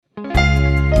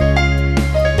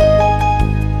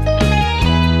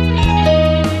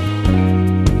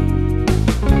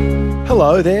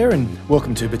Hello there and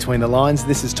welcome to Between the Lines.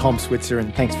 This is Tom Switzer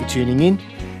and thanks for tuning in.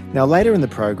 Now later in the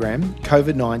program,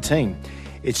 COVID-19.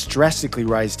 It's drastically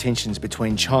raised tensions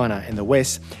between China and the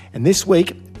West, and this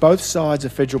week both sides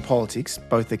of federal politics,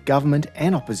 both the government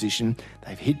and opposition,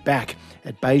 they've hit back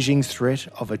at Beijing's threat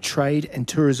of a trade and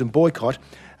tourism boycott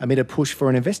amid a push for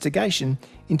an investigation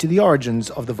into the origins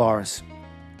of the virus.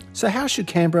 So how should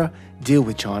Canberra deal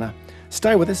with China?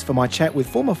 Stay with us for my chat with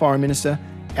former Foreign Minister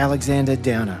Alexander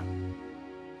Downer.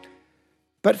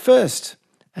 But first,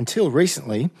 until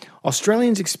recently,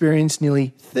 Australians experienced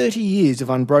nearly 30 years of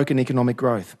unbroken economic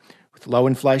growth, with low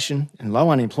inflation and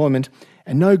low unemployment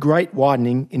and no great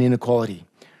widening in inequality.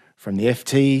 From the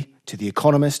FT to The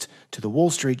Economist to the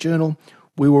Wall Street Journal,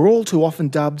 we were all too often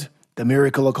dubbed the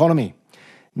miracle economy.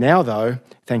 Now, though,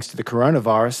 thanks to the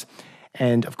coronavirus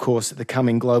and, of course, the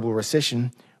coming global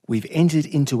recession, we've entered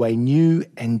into a new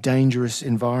and dangerous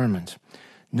environment.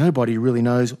 Nobody really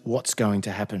knows what's going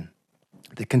to happen.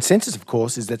 The consensus, of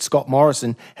course, is that Scott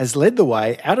Morrison has led the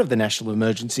way out of the national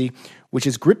emergency, which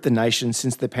has gripped the nation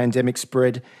since the pandemic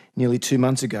spread nearly 2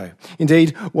 months ago.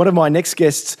 Indeed, one of my next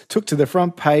guests took to the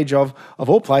front page of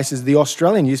all places, the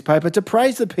Australian newspaper to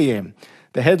praise the PM.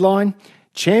 The headline,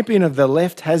 "Champion of the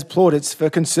Left has plaudits for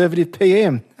Conservative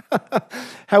PM."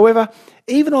 However,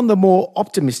 even on the more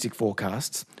optimistic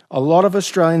forecasts, a lot of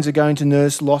Australians are going to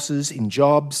nurse losses in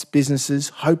jobs, businesses,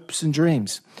 hopes and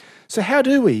dreams. So how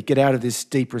do we get out of this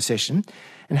deep recession?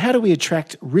 And how do we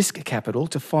attract risk capital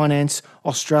to finance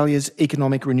Australia's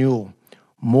economic renewal?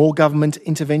 More government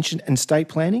intervention and state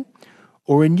planning?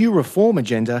 Or a new reform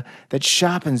agenda that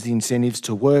sharpens the incentives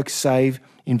to work, save,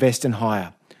 invest and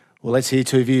hire? Well, let's hear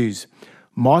two views.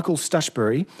 Michael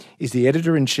Stuchbury is the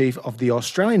Editor-in-Chief of the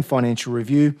Australian Financial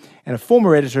Review and a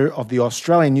former editor of the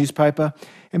Australian newspaper,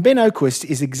 and Ben Oquist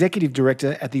is Executive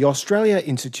Director at the Australia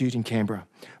Institute in Canberra.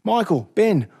 Michael,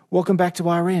 Ben, welcome back to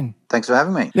RN. Thanks for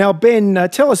having me. Now, Ben,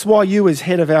 tell us why you, as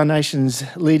head of our nation's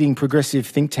leading progressive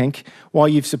think tank, why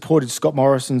you've supported Scott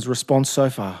Morrison's response so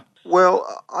far. Well,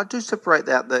 I do separate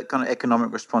out the kind of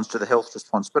economic response to the health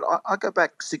response, but I go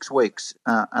back 6 weeks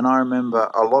and I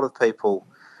remember a lot of people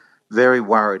very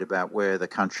worried about where the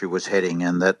country was heading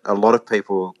and that a lot of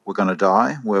people were going to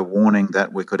die. We're warning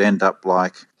that we could end up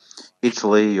like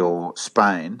Italy or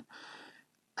Spain,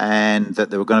 and that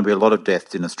there were going to be a lot of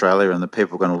deaths in Australia and that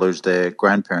people were going to lose their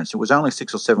grandparents. It was only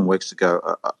 6 or 7 weeks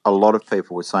ago. A lot of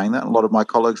people were saying that. A lot of my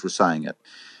colleagues were saying it.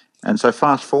 And so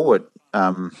fast forward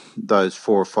those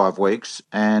 4 or 5 weeks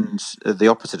and the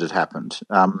opposite had happened.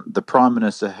 The Prime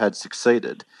Minister had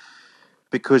succeeded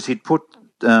because he'd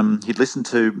listened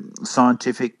to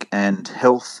scientific and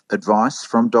health advice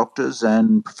from doctors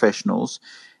and professionals,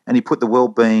 and he put the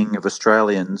well-being of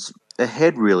Australians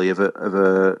ahead, really, of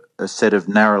a set of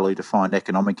narrowly defined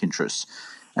economic interests.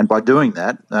 And by doing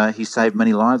that, he saved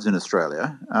many lives in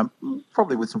Australia,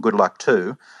 probably with some good luck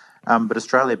too. But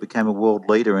Australia became a world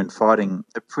leader in fighting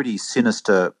a pretty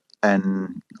sinister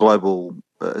global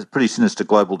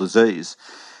disease.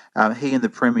 He and the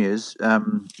premiers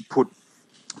put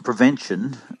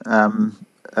prevention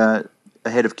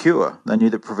ahead of cure. They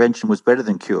knew that prevention was better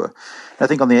than cure. I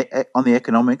think on the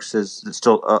economics, there's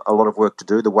still a lot of work to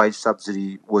do. The wage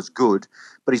subsidy was good,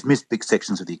 but he's missed big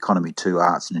sections of the economy too,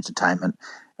 arts and entertainment.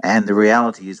 And the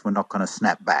reality is we're not going to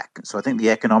snap back. So I think the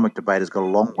economic debate has got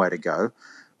a long way to go.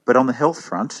 But on the health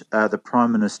front, the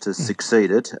Prime Minister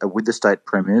succeeded with the state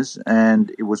premiers,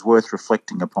 and it was worth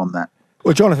reflecting upon that.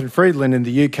 Well, Jonathan Freedland in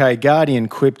the UK Guardian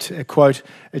quipped, quote,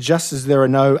 "Just as there are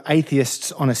no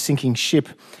atheists on a sinking ship,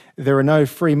 there are no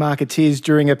free marketeers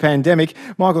during a pandemic."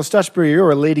 Michael Stuchbury, you're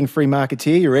a leading free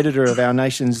marketeer. You're editor of our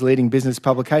nation's leading business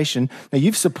publication. Now,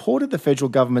 you've supported the federal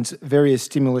government's various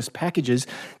stimulus packages.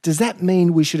 Does that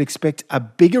mean we should expect a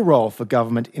bigger role for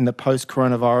government in the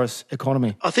post-coronavirus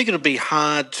economy? I think it'll be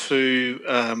hard to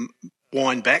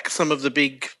wind back some of the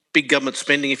big government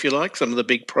spending, if you like, some of the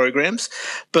big programs.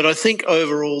 But I think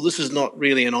overall this is not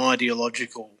really an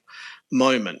ideological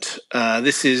moment.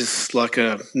 This is like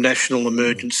a national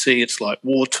emergency. It's like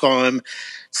wartime.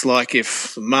 It's like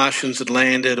if the Martians had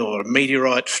landed or a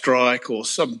meteorite strike or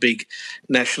some big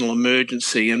national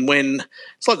emergency. And when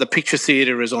it's like the picture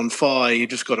theatre is on fire, you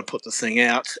just got to put the thing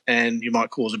out, and you might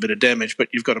cause a bit of damage, but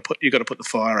you've got to put the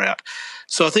fire out.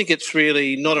 So I think it's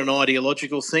really not an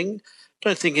ideological thing. I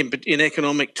don't think in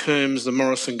economic terms the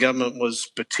Morrison government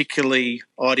was particularly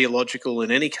ideological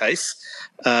in any case.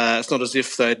 It's not as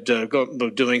if were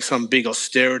doing some big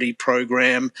austerity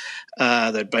program.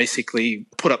 They basically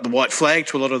put up the white flag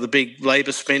to a lot of the big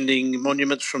Labor spending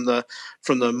monuments from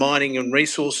the mining and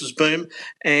resources boom.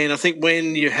 And I think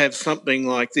when you have something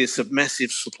like this, a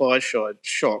massive supply side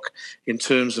shock in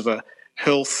terms of a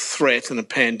health threat and a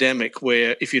pandemic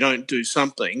where if you don't do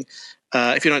something,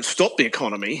 if you don't stop the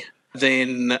economy,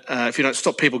 then if you don't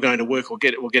stop people going to work or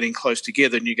getting close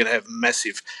together, and you're going to have a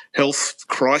massive health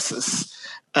crisis.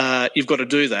 You've got to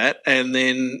do that, and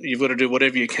then you've got to do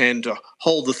whatever you can to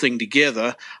hold the thing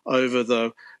together over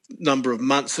the number of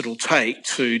months it'll take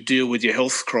to deal with your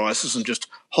health crisis and just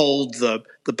hold the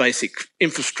basic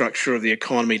infrastructure of the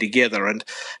economy together. And,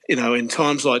 in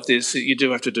times like this, you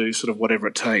do have to do sort of whatever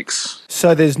it takes.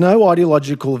 So there's no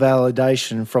ideological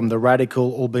validation from the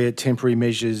radical, albeit temporary,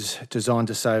 measures designed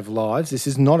to save lives. This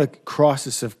is not a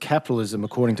crisis of capitalism,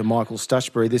 according to Michael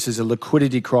Stutchbury. This is a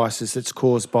liquidity crisis that's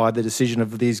caused by the decision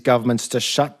of these governments to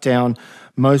shut down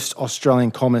most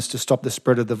Australian commerce to stop the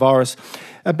spread of the virus.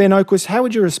 Ben Oquist, how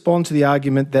would you respond to the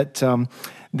argument that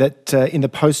in the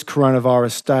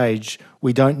post-coronavirus stage,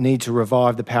 we don't need to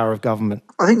revive the power of government?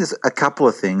 I think there's a couple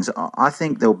of things. I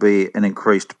think there'll be an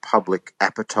increased public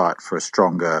appetite for a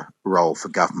stronger role for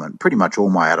government. Pretty much all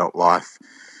my adult life,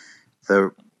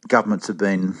 the governments have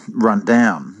been run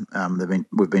down.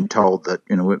 We've been told that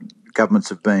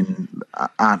governments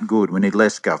aren't good. We need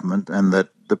less government, and that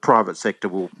the private sector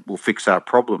will fix our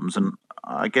problems. And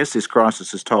I guess this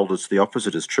crisis has told us the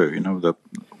opposite is true. That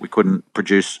we couldn't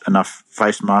produce enough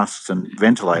face masks and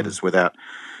ventilators without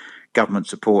government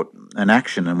support and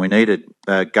action, and we needed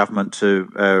government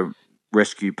to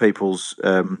rescue people's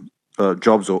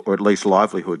jobs or at least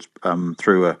livelihoods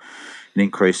through an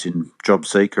increase in Job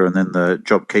Seeker and then the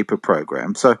JobKeeper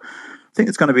program. So I think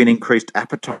it's going to be an increased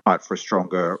appetite for a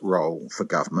stronger role for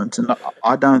government, and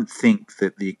I don't think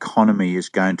that the economy is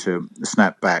going to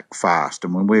snap back fast.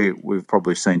 And when we've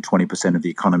probably seen 20% of the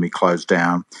economy close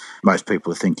down, most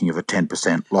people are thinking of a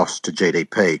 10% loss to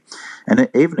GDP. And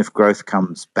even if growth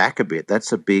comes back a bit,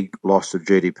 that's a big loss of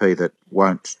GDP that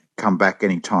won't come back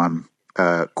anytime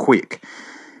quick.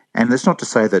 And that's not to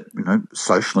say that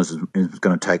socialism is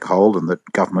going to take hold and that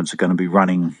governments are going to be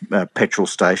running petrol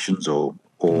stations or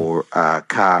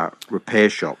car repair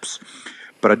shops.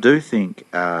 But I do think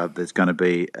there's going to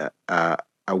be a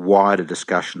wider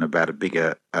discussion about a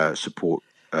bigger support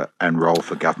and role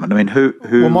for government. I mean, who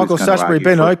Well, Michael Stutchbury,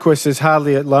 Ben Oquist is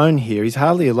hardly alone here. He's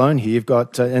hardly alone here. You've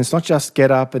got, and it's not just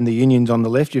Get Up and the unions on the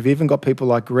left. You've even got people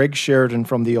like Greg Sheridan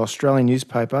from the Australian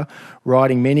newspaper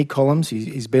writing many columns.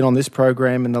 He's been on this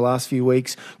program in the last few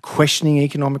weeks, questioning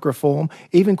economic reform,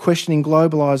 even questioning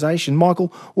globalisation. Michael,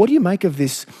 what do you make of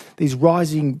these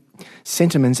rising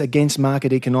sentiments against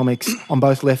market economics on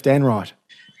both left and right?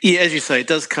 Yeah, as you say, it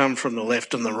does come from the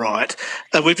left and the right.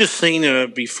 We've just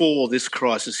seen before this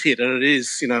crisis hit, and it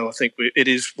is, I think it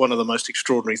is one of the most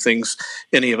extraordinary things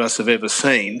any of us have ever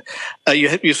seen.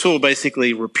 You saw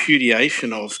basically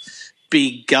repudiation of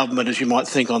big government, as you might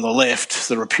think, on the left,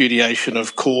 the repudiation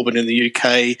of Corbyn in the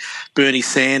UK, Bernie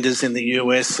Sanders in the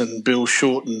US, and Bill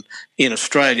Shorten in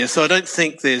Australia. So I don't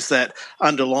think there's that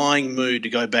underlying mood to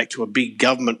go back to a big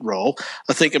government role.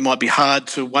 I think it might be hard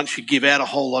to, once you give out a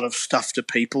whole lot of stuff to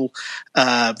people,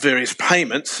 various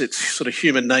payments, it's sort of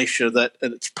human nature that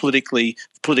it's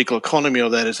political economy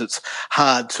of that is it's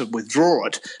hard to withdraw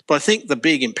it. But I think the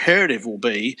big imperative will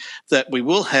be that we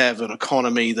will have an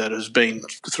economy that has been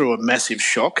through a massive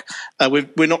shock.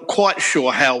 We're not quite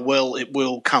sure how well it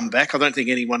will come back. I don't think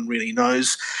anyone really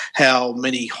knows how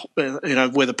many,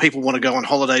 whether people want to go on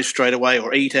holiday straight away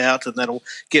or eat out and that'll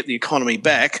get the economy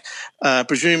back.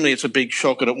 Presumably it's a big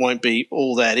shock and it won't be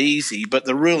all that easy, but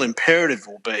the real imperative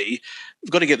will be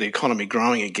we've got to get the economy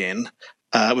growing again.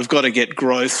 We've got to get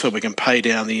growth so we can pay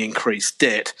down the increased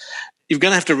debt. You're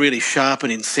going to have to really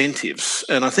sharpen incentives.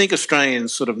 And I think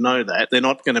Australians sort of know that. They're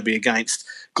not going to be against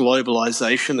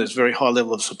globalisation. There's a very high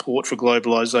level of support for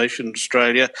globalisation in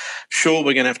Australia. Sure,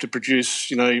 we're going to have to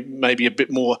produce, maybe a bit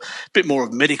more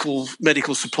of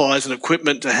medical supplies and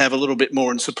equipment to have a little bit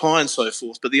more in supply and so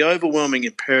forth. But the overwhelming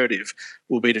imperative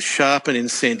will be to sharpen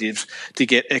incentives to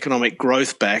get economic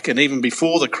growth back. And even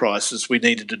before the crisis, we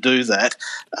needed to do that.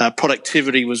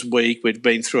 Productivity was weak. We'd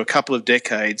been through a couple of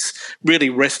decades really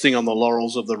resting on the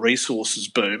laurels of the resources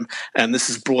boom. And this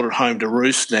has brought it home to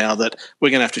roost now that we're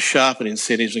going to have to sharpen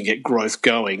incentives and get growth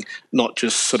going, not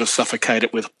just sort of suffocate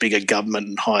it with bigger government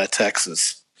and higher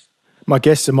taxes. My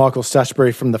guests are Michael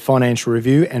Stutchbury from the Financial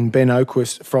Review and Ben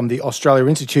Oquist from the Australia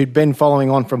Institute. Ben, following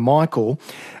on from Michael,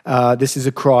 this is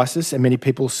a crisis, and many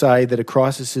people say that a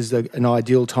crisis is an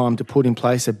ideal time to put in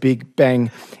place a big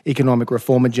bang economic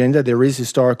reform agenda. There is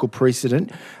historical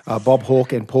precedent. Bob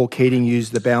Hawke and Paul Keating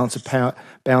used the balance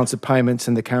of payments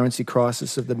and the currency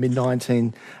crisis of the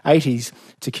mid-1980s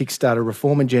to kickstart a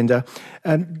reform agenda.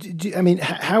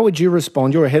 How would you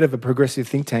respond? You're head of a progressive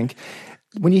think tank.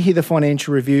 When you hear the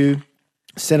Financial Review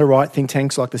centre-right think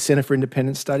tanks like the Centre for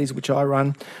Independent Studies, which I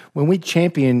run, when we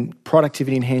champion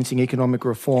productivity-enhancing economic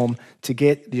reform to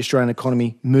get the Australian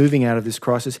economy moving out of this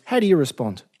crisis, how do you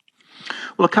respond?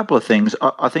 Well, a couple of things.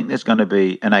 I think there's going to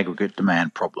be an aggregate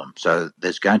demand problem. So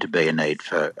there's going to be a need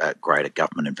for greater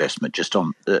government investment just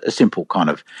on a simple kind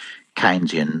of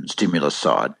Keynesian stimulus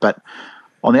side. But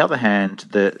on the other hand,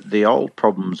 the old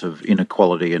problems of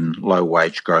inequality and low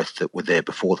wage growth that were there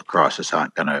before the crisis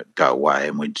aren't going to go away,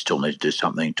 and we still need to do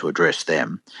something to address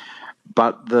them.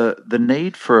 But the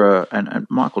need for and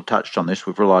Michael touched on this,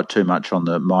 we've relied too much on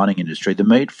the mining industry,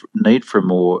 the need for a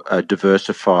more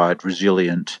diversified,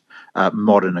 resilient,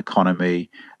 modern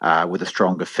economy with a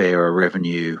stronger, fairer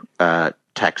revenue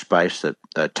tax base that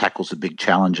tackles the big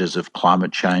challenges of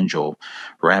climate change or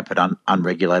rampant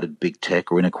unregulated big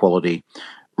tech or inequality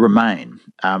remain.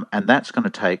 And that's going to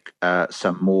take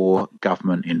some more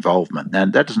government involvement. Now,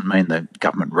 that doesn't mean the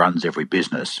government runs every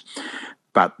business,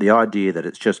 but the idea that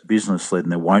it's just business-led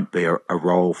and there won't be a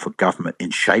role for government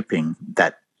in shaping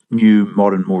that new,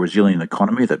 modern, more resilient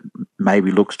economy that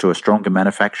maybe looks to a stronger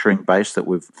manufacturing base that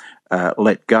we've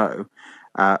let go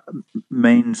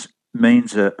means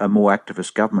a more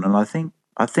activist government. And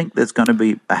I think there's going to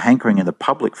be a hankering in the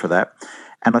public for that.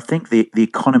 And I think the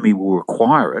economy will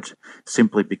require it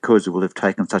simply because it will have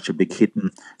taken such a big hit,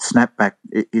 and snapback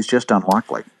is just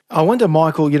unlikely. I wonder,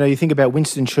 Michael, you think about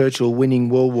Winston Churchill winning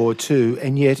World War II,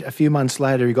 and yet a few months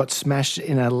later he got smashed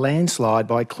in a landslide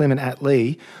by Clement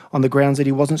Attlee on the grounds that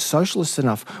he wasn't socialist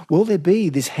enough. Will there be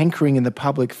this hankering in the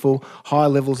public for higher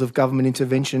levels of government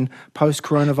intervention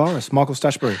post-coronavirus? Michael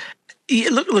Stutchbury. Yeah,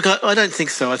 look, I don't think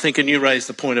so. I think, and you raised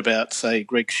the point about, say,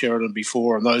 Greg Sheridan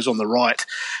before and those on the right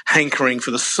hankering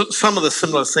for some of the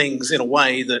similar things in a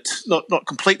way that's not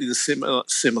completely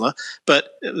similar,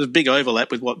 but there's a big overlap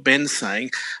with what Ben's saying.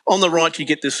 On the right, you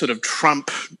get this sort of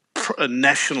Trump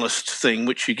nationalist thing,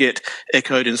 which you get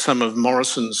echoed in some of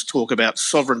Morrison's talk about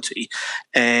sovereignty.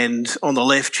 And on the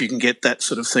left, you can get that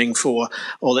sort of thing for,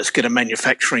 let's get a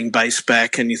manufacturing base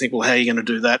back. And you think, well, how are you going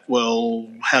to do that? Well,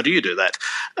 how do you do that?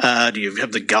 Do you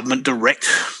have the government direct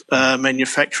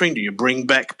manufacturing? Do you bring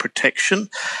back protection?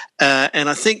 And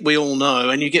I think we all know,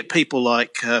 and you get people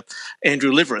like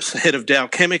Andrew Liveris, head of Dow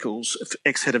Chemicals,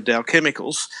 ex-head of Dow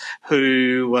Chemicals,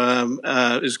 who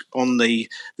is on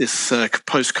this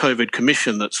post-COVID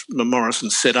commission that Morrison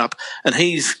set up, and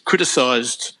he's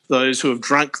criticised those who have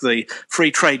drunk the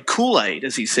free trade Kool-Aid,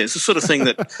 as he says, the sort of thing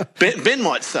that Ben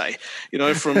might say,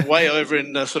 from way over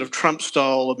in sort of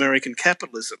Trump-style American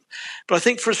capitalism. But I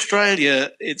think for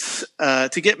Australia, it's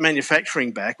to get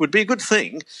manufacturing back would be a good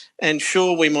thing. And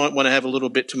sure, we might want to have a little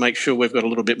bit to make sure we've got a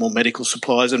little bit more medical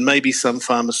supplies and maybe some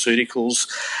pharmaceuticals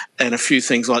and a few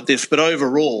things like this. But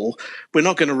overall, we're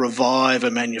not going to revive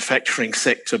a manufacturing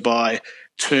sector by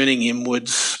turning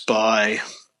inwards, by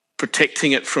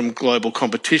protecting it from global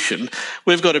competition.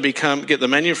 We've got to get the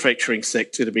manufacturing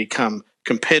sector to become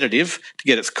competitive, to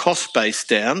get its cost base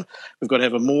down. We've got to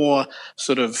have a more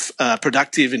sort of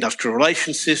productive industrial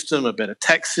relations system, a better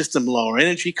tax system, lower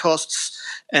energy costs,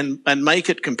 and make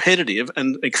it competitive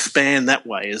and expand that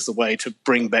way as the way to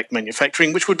bring back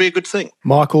manufacturing, which would be a good thing.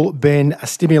 Michael, Ben, a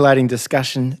stimulating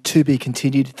discussion to be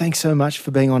continued. Thanks so much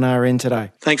for being on RN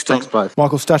today. Thanks, Tom. Thanks, both.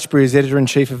 Michael Stutchbury is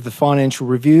Editor-in-Chief of the Financial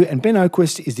Review, and Ben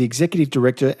Oquist is the Executive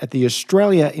Director at the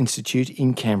Australia Institute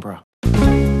in Canberra.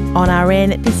 On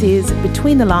RN, this is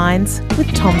Between the Lines with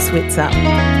Tom Switzer.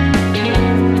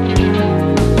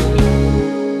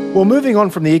 Well, moving on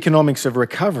from the economics of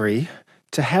recovery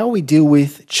to how we deal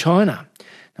with China.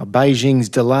 Now, Beijing's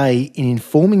delay in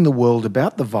informing the world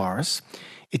about the virus,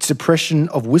 its suppression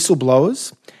of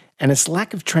whistleblowers, and its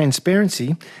lack of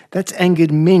transparency, that's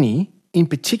angered many, in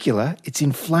particular, its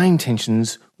inflamed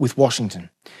tensions with Washington.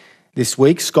 This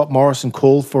week, Scott Morrison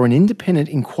called for an independent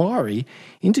inquiry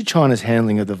into China's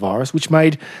handling of the virus, which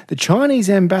made the Chinese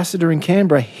ambassador in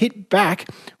Canberra hit back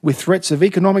with threats of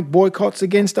economic boycotts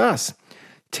against us.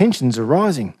 Tensions are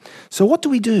rising. So what do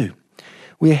we do?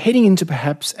 We are heading into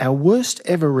perhaps our worst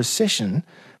ever recession,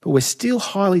 but we're still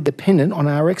highly dependent on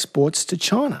our exports to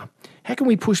China. How can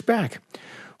we push back?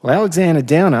 Well, Alexander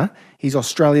Downer, he's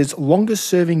Australia's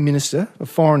longest-serving Minister of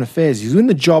Foreign Affairs. He's in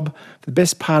the job for the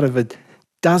best part of a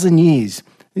dozen years.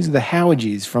 These are the Howard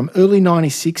years, from early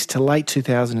 96 to late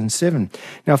 2007.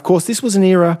 Now, of course, this was an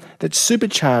era that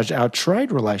supercharged our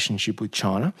trade relationship with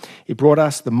China. It brought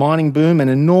us the mining boom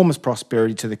and enormous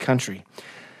prosperity to the country.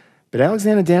 But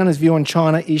Alexander Downer's view on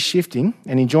China is shifting,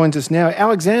 and he joins us now.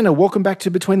 Alexander, welcome back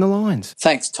to Between the Lines.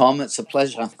 Thanks, Tom. It's a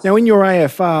pleasure. Now, in your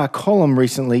AFR column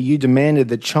recently, you demanded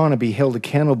that China be held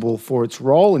accountable for its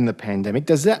role in the pandemic.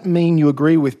 Does that mean you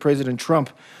agree with President Trump,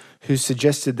 who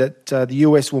suggested that the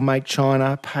US will make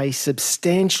China pay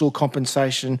substantial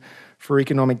compensation for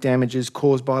economic damages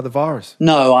caused by the virus.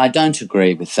 No, I don't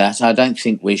agree with that. I don't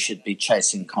think we should be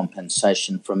chasing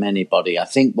compensation from anybody. I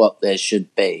think what there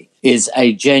should be is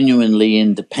a genuinely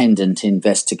independent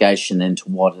investigation into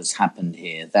what has happened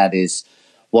here. That is,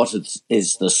 what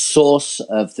is the source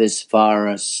of this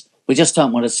virus. We just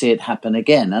don't want to see it happen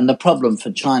again. And the problem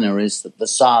for China is that the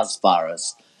SARS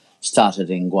virus started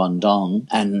in Guangdong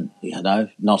and,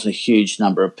 not a huge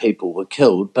number of people were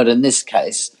killed. But in this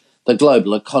case, the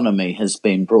global economy has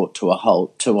been brought to a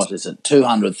halt to,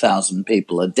 200,000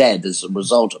 people are dead as a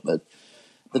result of it.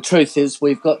 The truth is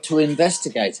we've got to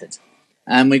investigate it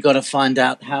and we've got to find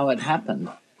out how it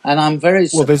happened. And I'm very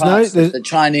surprised that the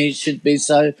Chinese should be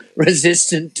so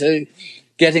resistant to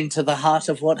getting to the heart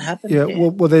of what happened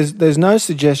here. Well, there's no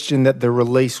suggestion that the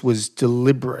release was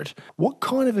deliberate. What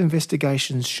kind of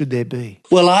investigations should there be?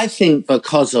 Well, I think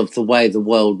because of the way the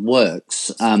world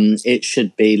works, it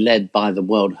should be led by the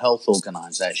World Health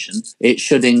Organization. It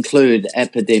should include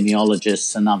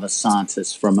epidemiologists and other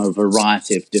scientists from a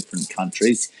variety of different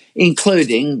countries,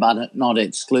 including, but not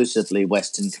exclusively,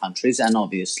 Western countries and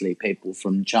obviously people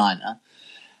from China.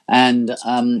 And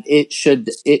it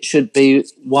should be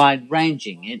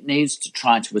wide-ranging. It needs to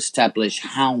try to establish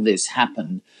how this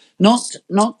happened, not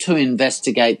to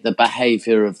investigate the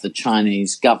behaviour of the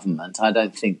Chinese government. I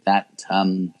don't think that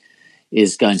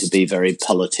is going to be very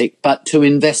politic, but to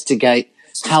investigate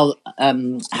how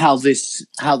this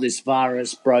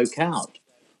virus broke out.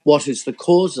 What is the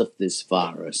cause of this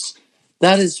virus?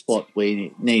 That is what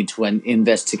we need to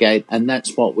investigate, and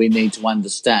that's what we need to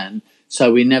understand,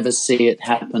 so we never see it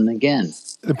happen again.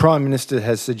 The Prime Minister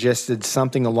has suggested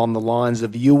something along the lines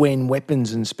of UN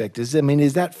weapons inspectors. I mean,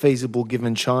 is that feasible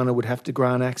given China would have to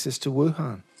grant access to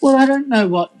Wuhan? Well, I don't know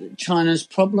what China's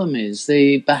problem is.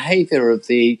 The behaviour of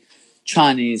the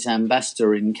Chinese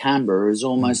ambassador in Canberra is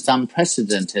almost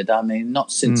unprecedented. I mean,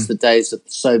 not since the days of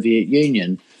the Soviet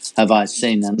Union have I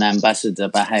seen an ambassador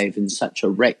behave in such a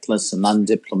reckless and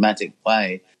undiplomatic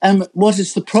way. And what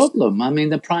is the problem? I mean,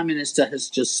 the Prime Minister has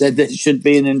just said there should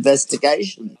be an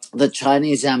investigation. The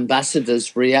Chinese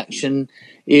ambassador's reaction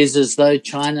is as though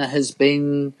China has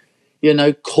been,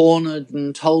 cornered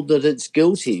and told that it's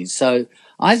guilty. So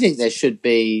I think there should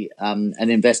be an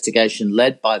investigation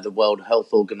led by the World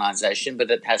Health Organization,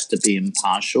 but it has to be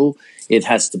impartial, it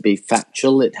has to be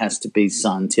factual, it has to be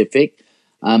scientific.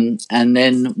 And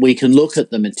then we can look at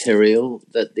the material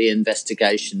that the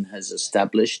investigation has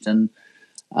established and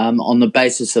on the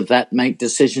basis of that, make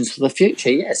decisions for the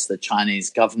future. Yes, the Chinese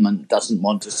government doesn't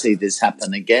want to see this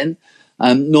happen again,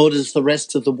 nor does the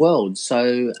rest of the world.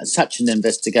 So such an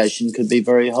investigation could be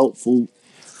very helpful.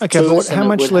 Okay, but how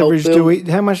much leverage do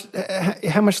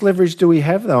we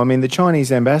have, though? I mean, the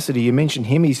Chinese ambassador, you mentioned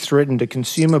him. He's threatened a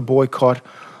consumer boycott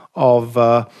of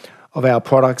our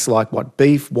products like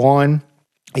beef, wine,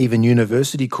 even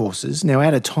university courses. Now,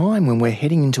 at a time when we're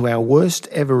heading into our worst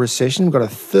ever recession, we've got a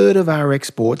third of our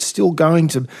exports still going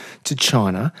to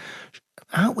China.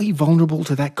 Aren't we vulnerable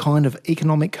to that kind of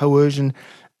economic coercion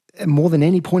more than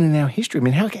any point in our history? I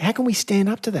mean, how can we stand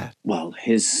up to that? Well,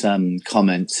 his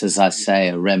comments, as I say,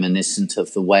 are reminiscent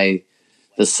of the way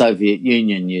the Soviet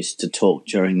Union used to talk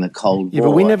during the Cold War. Yeah,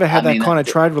 but we never had that kind of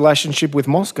trade relationship with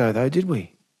Moscow, though, did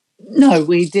we? No,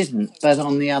 we didn't. But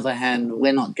on the other hand,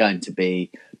 we're not going to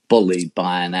be bullied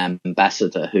by an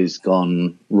ambassador who's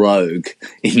gone rogue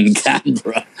in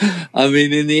Canberra. I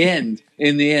mean, in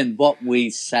the end, what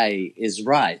we say is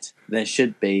right. There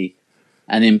should be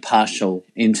an impartial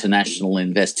international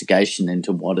investigation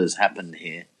into what has happened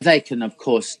here. They can, of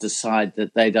course, decide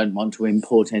that they don't want to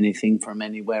import anything from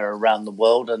anywhere around the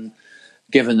world, and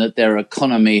given that their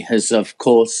economy has, of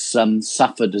course,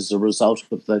 suffered as a result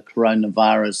of the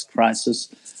coronavirus crisis,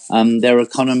 their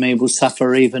economy will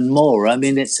suffer even more. I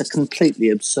mean, it's a completely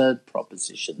absurd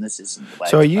proposition. This isn't the way.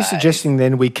 So are you suggesting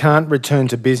then we can't return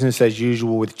to business as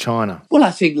usual with China? Well,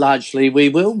 I think largely we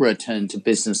will return to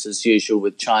business as usual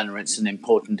with China. It's an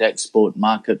important export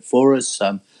market for us.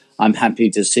 I'm happy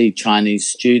to see Chinese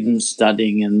students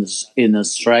studying in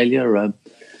Australia.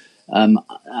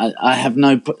 I have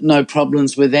no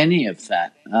problems with any of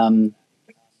that. And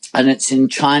it's in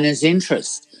China's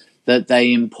interest that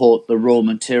they import the raw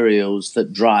materials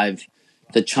that drive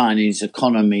the Chinese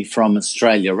economy from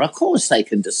Australia. Of course, they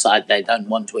can decide they don't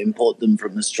want to import them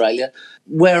from Australia.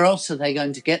 Where else are they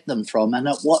going to get them from, and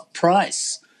at what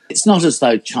price? It's not as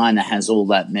though China has all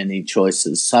that many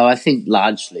choices. So I think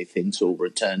largely things will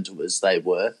return to as they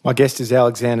were. My guest is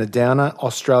Alexander Downer,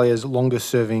 Australia's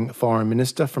longest-serving foreign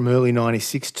minister from early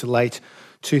 96 to late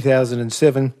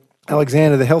 2007.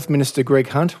 Alexander, the Health Minister, Greg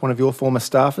Hunt, one of your former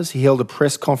staffers, he held a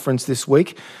press conference this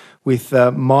week with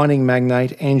mining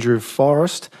magnate Andrew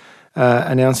Forrest,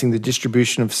 announcing the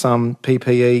distribution of some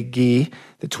PPE gear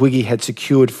that Twiggy had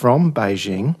secured from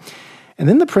Beijing. And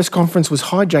then the press conference was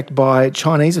hijacked by a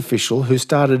Chinese official who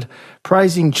started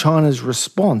praising China's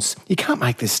response. You can't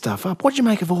make this stuff up. What do you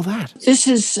make of all that? This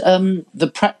is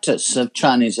the practice of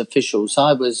Chinese officials.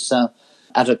 I was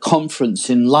at a conference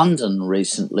in London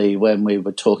recently when we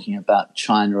were talking about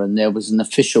China, and there was an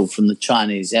official from the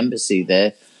Chinese embassy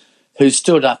there who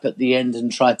stood up at the end and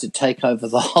tried to take over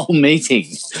the whole meeting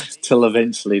till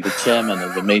eventually the chairman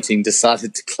of the meeting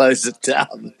decided to close it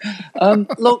down.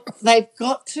 Look, they've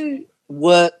got to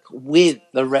work with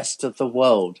the rest of the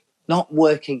world, not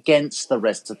work against the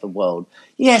rest of the world.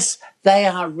 Yes, they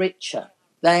are richer.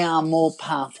 They are more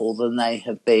powerful than they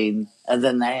have been, and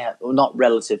than they have, well, not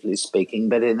relatively speaking,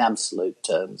 but in absolute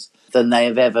terms, than they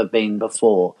have ever been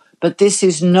before. But this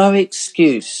is no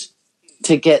excuse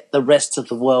to get the rest of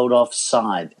the world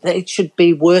offside. They should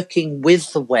be working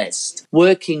with the West,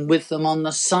 working with them on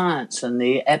the science and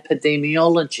the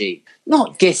epidemiology,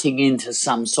 not getting into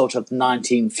some sort of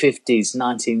 1950s,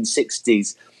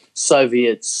 1960s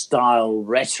Soviet-style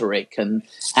rhetoric and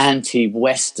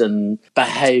anti-Western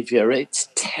behaviour. It's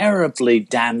terribly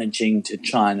damaging to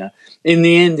China. In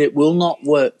the end, it will not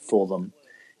work for them.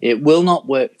 It will not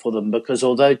work for them because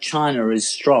although China is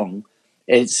strong,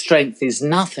 its strength is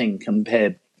nothing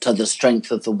compared to the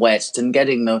strength of the West, and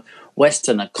getting the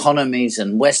Western economies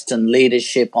and Western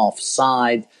leadership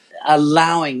offside,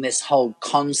 allowing this whole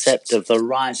concept of the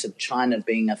rise of China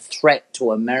being a threat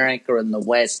to America and the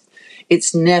West,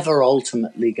 it's never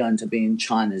ultimately going to be in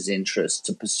China's interest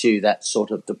to pursue that sort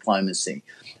of diplomacy.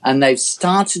 And they've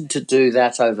started to do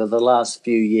that over the last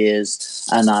few years,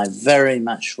 and I very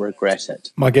much regret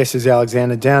it. My guest is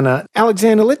Alexander Downer.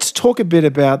 Alexander, let's talk a bit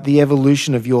about the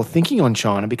evolution of your thinking on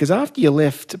China, because after you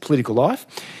left political life,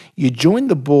 you joined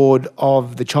the board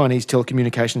of the Chinese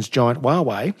telecommunications giant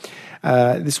Huawei.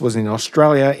 This was in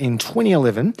Australia in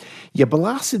 2011. You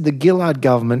blasted the Gillard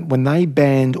government when they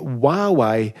banned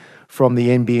Huawei from the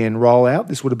NBN rollout.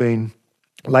 This would have been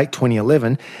late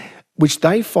 2011, which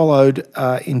they followed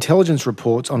intelligence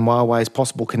reports on Huawei's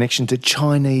possible connection to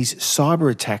Chinese cyber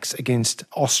attacks against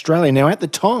Australia. Now, at the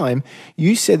time,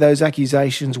 you said those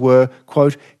accusations were,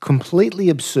 quote, completely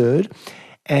absurd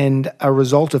and a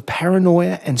result of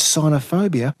paranoia and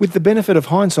xenophobia. With the benefit of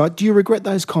hindsight, do you regret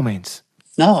those comments?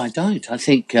 No, I don't. I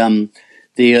think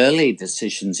the early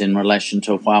decisions in relation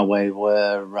to Huawei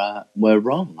were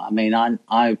wrong. I mean, I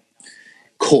of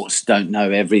course didn't know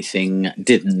everything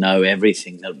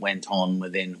that went on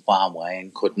within Huawei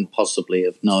and couldn't possibly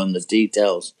have known the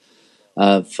details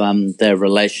of their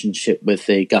relationship with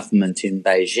the government in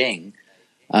Beijing.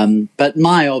 But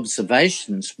my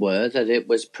observations were that it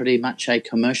was pretty much a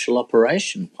commercial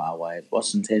operation, Huawei. It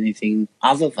wasn't anything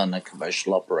other than a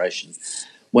commercial operation.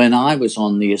 When I was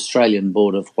on the Australian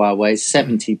board of Huawei,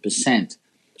 70%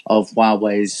 of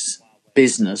Huawei's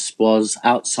business was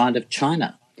outside of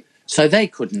China. So they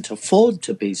couldn't afford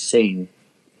to be seen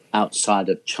outside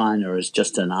of China as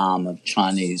just an arm of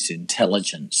Chinese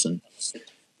intelligence. And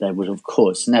they would, of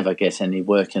course, never get any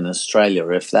work in Australia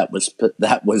if that was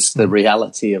the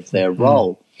reality of their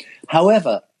role.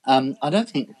 However, I don't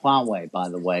think Huawei, by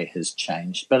the way, has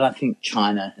changed, but I think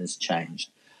China has changed.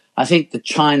 I think the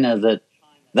China that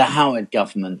the Howard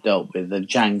government dealt with, the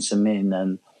Jiang Zemin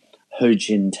and Hu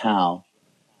Jintao,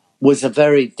 was a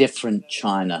very different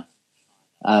China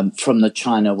from the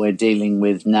China we're dealing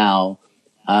with now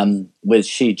with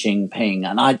Xi Jinping.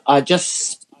 And I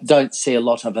just don't see a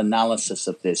lot of analysis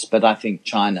of this, but I think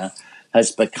China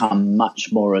has become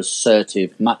much more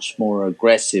assertive, much more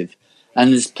aggressive,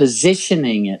 and is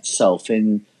positioning itself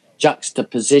in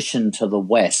juxtaposition to the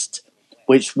West,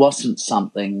 which wasn't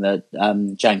something that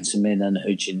Jiang Zemin and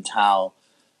Hu Jintao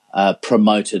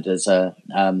promoted as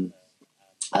an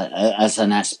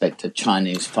aspect of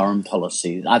Chinese foreign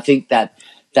policy. I think that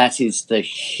is the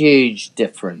huge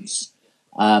difference.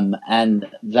 And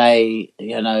they,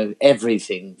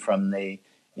 everything from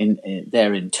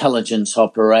their intelligence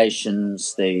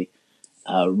operations, the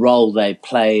role they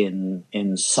play in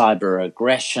cyber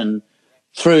aggression,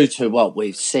 through to what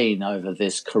we've seen over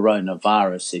this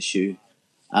coronavirus issue,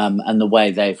 and the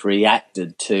way they've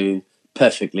reacted to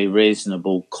perfectly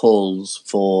reasonable calls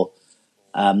for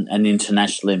an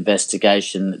international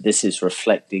investigation. This is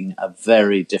reflecting a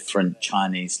very different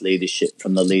Chinese leadership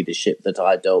from the leadership that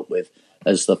I dealt with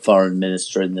as the foreign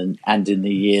minister and in the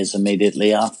years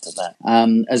immediately after that.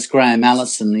 As Graham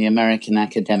Allison, the American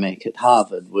academic at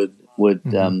Harvard, would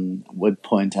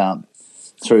point out,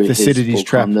 through his Thucydides book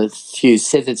trap. on the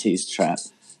Thucydides trap,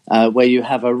 where you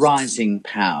have a rising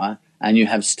power and you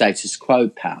have status quo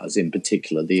powers, in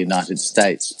particular the United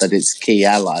States, but its key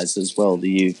allies as well,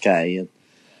 the UK, and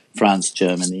France,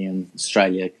 Germany, and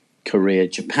Australia, Korea,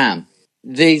 Japan.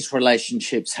 These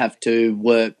relationships have to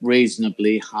work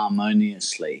reasonably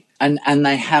harmoniously. And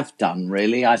they have done,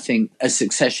 really. I think a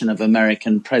succession of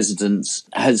American presidents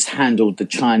has handled the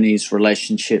Chinese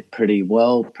relationship pretty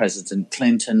well. President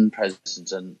Clinton,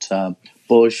 President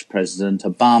Bush, President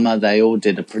Obama, they all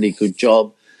did a pretty good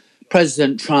job.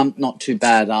 President Trump, not too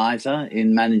bad either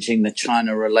in managing the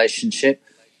China relationship.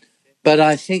 But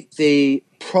I think the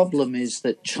problem is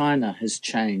that China has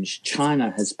changed.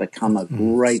 China has become a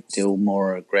great deal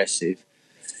more aggressive.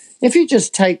 If you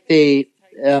just take the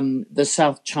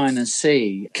South China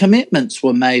Sea, commitments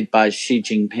were made by Xi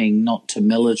Jinping not to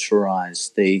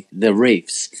militarize the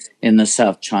reefs in the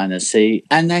South China Sea,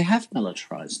 and they have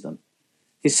militarized them.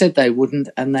 He said they wouldn't,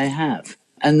 and they have.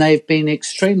 And they've been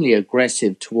extremely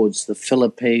aggressive towards the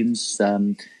Philippines,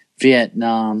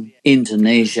 Vietnam,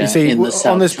 Indonesia, in the South China Sea.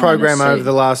 On this program over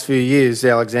the last few years,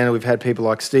 Alexander, we've had people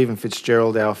like Stephen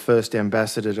Fitzgerald, our first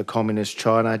ambassador to Communist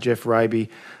China, Jeff Raby,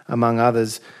 among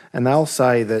others, and they'll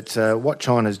say that what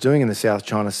China's doing in the South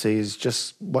China Sea is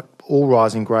just what all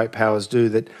rising great powers do,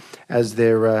 that as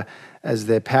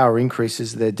their power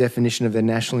increases, their definition of their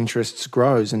national interests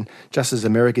grows. And just as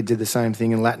America did the same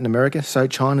thing in Latin America, so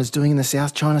China's doing in the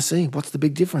South China Sea. What's the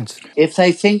big difference? If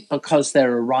they think because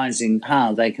they're a rising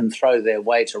power, they can throw their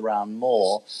weight around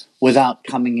more without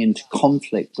coming into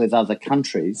conflict with other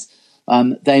countries,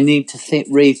 they need to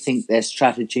rethink their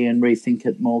strategy and rethink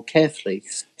it more carefully.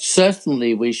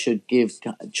 Certainly, we should give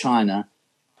China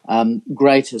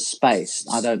greater space.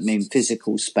 I don't mean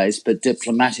physical space, but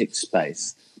diplomatic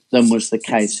space than was the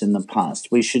case in the past.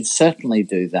 We should certainly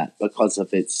do that because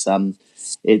of its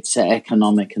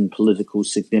economic and political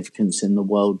significance in the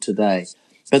world today.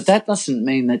 But that doesn't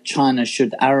mean that China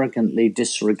should arrogantly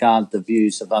disregard the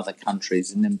views of other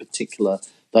countries, and in particular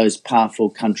those powerful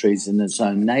countries in its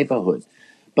own neighbourhood.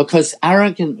 Because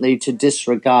arrogantly to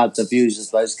disregard the views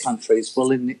of those countries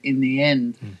will, in the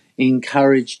end,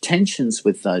 encourage tensions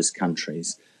with those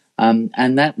countries.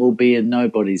 And that will be in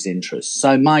nobody's interest.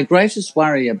 So my greatest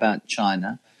worry about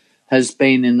China has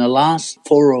been in the last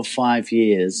 4 or 5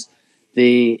 years,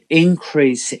 the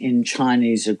increase in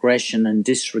Chinese aggression and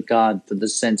disregard for the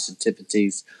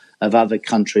sensitivities of other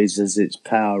countries as its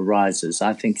power rises.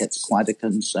 I think it's quite a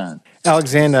concern.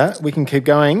 Alexander, we can keep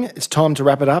going. It's time to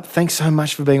wrap it up. Thanks so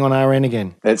much for being on RN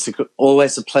again. It's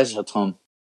always a pleasure, Tom.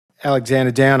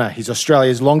 Alexander Downer. He's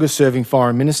Australia's longest-serving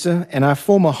Foreign Minister and our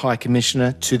former High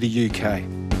Commissioner to the UK.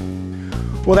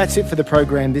 Well, that's it for the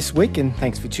program this week, and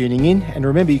thanks for tuning in. And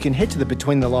remember, you can head to the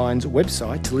Between the Lines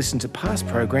website to listen to past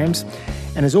programs.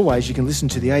 And as always, you can listen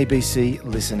to the ABC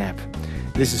Listen app.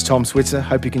 This is Tom Switzer.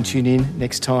 Hope you can tune in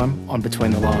next time on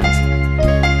Between the Lines.